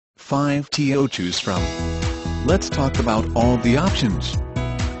5 to choose from. Let's talk about all the options.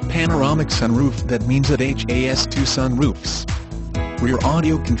 Panoramic sunroof, that means it has 2 sunroofs. Rear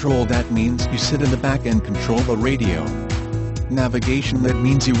audio control, that means you sit in the back and control the radio. Navigation, that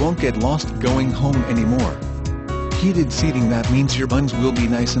means you won't get lost going home anymore. Heated seating, that means your buns will be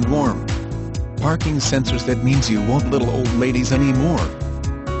nice and warm. Parking sensors, that means you won't little old ladies anymore.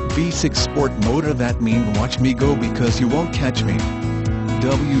 V6 sport motor, that means watch me go because you won't catch me.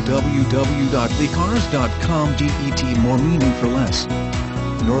 www.thecars.com. get more meaning for less.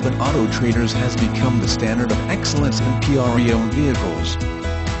 Northern Auto Traders has become the standard of excellence in pre-owned vehicles.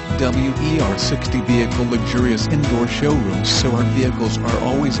 WER60 vehicle luxurious indoor showrooms, so our vehicles are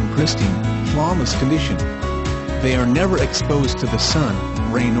always in pristine, flawless condition. They are never exposed to the sun,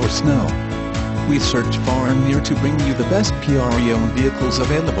 rain or snow. We search far and near to bring you the best pre-owned vehicles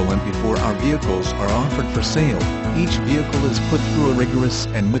available, and before our vehicles are offered for sale, each vehicle is put through a rigorous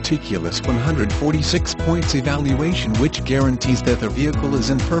and meticulous 146 points evaluation which guarantees that the vehicle is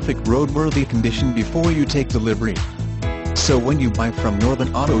in perfect roadworthy condition before you take delivery. So when you buy from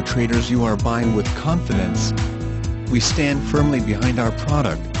Northern Auto Traders, you are buying with confidence. We stand firmly behind our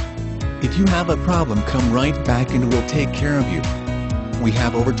product. If you have a problem, come right back and we'll take care of you. We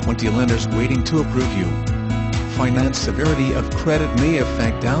have over 20 lenders waiting to approve you. Finance severity of credit may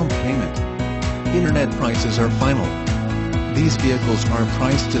affect down payment. Internet prices are final. These vehicles are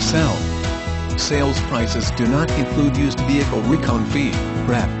priced to sell. Sales prices do not include used vehicle recon fee,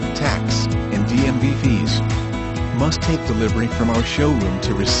 RAP, tax, and DMV fees. Must take delivery from our showroom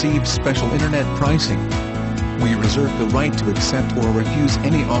to receive special internet pricing. We reserve the right to accept or refuse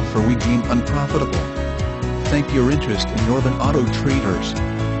any offer we deem unprofitable. Thank your interest in Northern Auto Traders.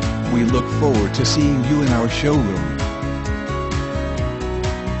 We look forward to seeing you in our showroom.